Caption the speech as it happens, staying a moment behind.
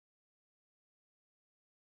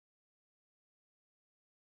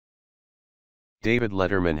David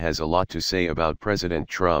Letterman has a lot to say about President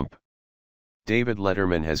Trump. David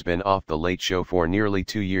Letterman has been off The Late Show for nearly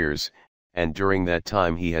 2 years, and during that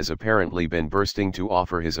time he has apparently been bursting to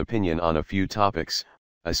offer his opinion on a few topics,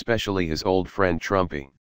 especially his old friend Trumpy.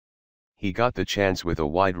 He got the chance with a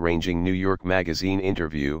wide-ranging New York Magazine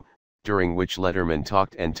interview, during which Letterman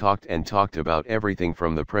talked about everything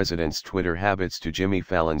from the president's Twitter habits to Jimmy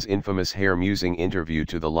Fallon's infamous hair-musing interview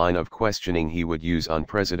to the line of questioning he would use on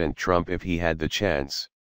President Trump if he had the chance.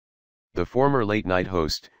 The former late-night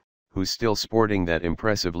host, who's still sporting that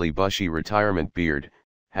impressively bushy retirement beard,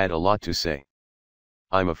 had a lot to say.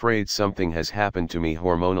 "I'm afraid something has happened to me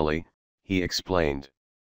hormonally," he explained.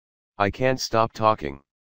 "I can't stop talking."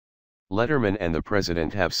 Letterman and the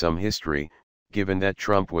president have some history, given that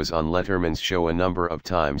Trump was on Letterman's show a number of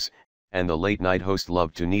times, and the late-night host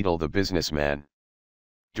loved to needle the businessman.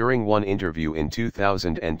 During one interview in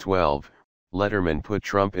 2012, Letterman put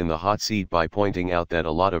Trump in the hot seat by pointing out that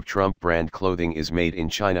a lot of Trump brand clothing is made in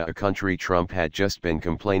China, a country Trump had just been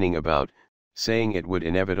complaining about, saying it would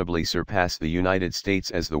inevitably surpass the United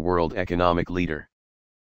States as the world economic leader.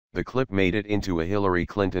 The clip made it into a Hillary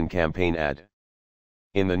Clinton campaign ad.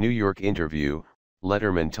 In the New York interview,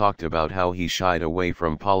 Letterman talked about how he shied away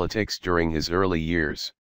from politics during his early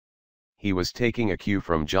years. He was taking a cue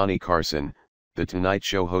from Johnny Carson, the Tonight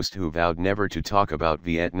Show host who vowed never to talk about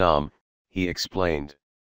Vietnam, he explained.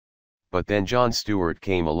 But then Jon Stewart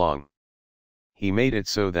came along. He made it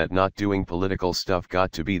so that not doing political stuff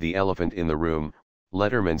got to be the elephant in the room,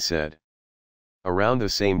 Letterman said. Around the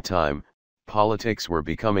same time, politics were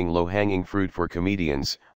becoming low-hanging fruit for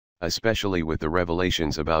comedians, especially with the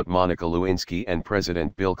revelations about Monica Lewinsky and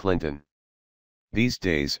President Bill Clinton. These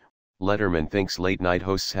days, Letterman thinks late-night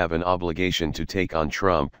hosts have an obligation to take on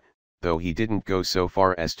Trump, though he didn't go so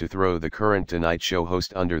far as to throw the current Tonight Show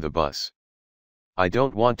host under the bus. "I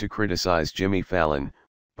don't want to criticize Jimmy Fallon,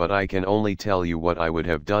 but I can only tell you what I would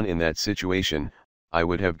have done in that situation. I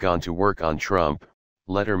would have gone to work on Trump,"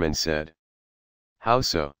 Letterman said. "How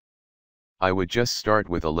so?" "I would just start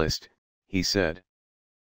with a list," he said.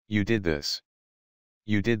 "You did this.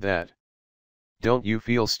 You did that. Don't you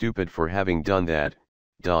feel stupid for having done that,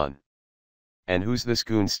 Don? And who's this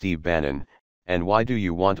goon Steve Bannon, and why do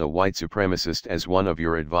you want a white supremacist as one of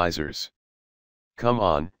your advisors? Come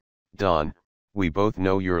on, Don, we both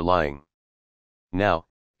know you're lying. Now,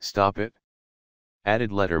 stop it,"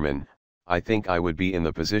 added Letterman. "I think I would be in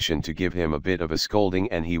the position to give him a bit of a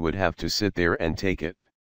scolding and he would have to sit there and take it.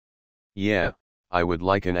 Yeah, I would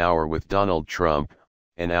like an hour with Donald Trump,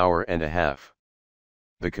 an hour and a half."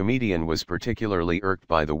 The comedian was particularly irked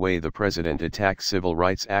by the way the president attacked civil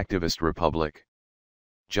rights activist Republic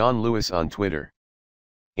John Lewis on Twitter.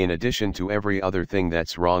 "In addition to every other thing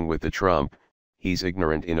that's wrong with the Trump, he's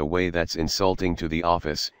ignorant in a way that's insulting to the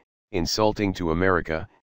office, insulting to America,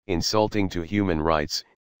 insulting to human rights,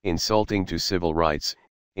 insulting to civil rights,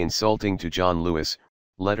 insulting to John Lewis,"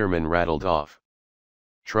 Letterman rattled off.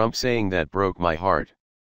 "Trump saying that broke my heart.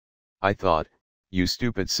 I thought, you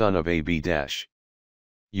stupid son of a b-.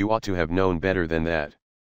 You ought to have known better than that."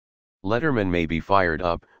 Letterman may be fired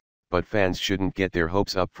up, but fans shouldn't get their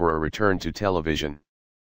hopes up for a return to television.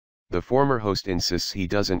 The former host insists he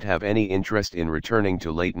doesn't have any interest in returning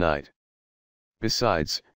to late night.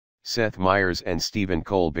 Besides, Seth Meyers and Stephen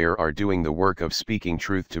Colbert are doing the work of speaking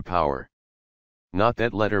truth to power. Not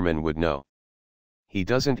that Letterman would know. He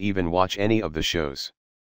doesn't even watch any of the shows.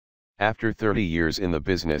 After 30 years in the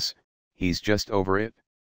business, he's just over it.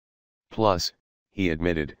 Plus, he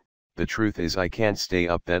admitted, "The truth is I can't stay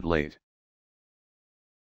up that late."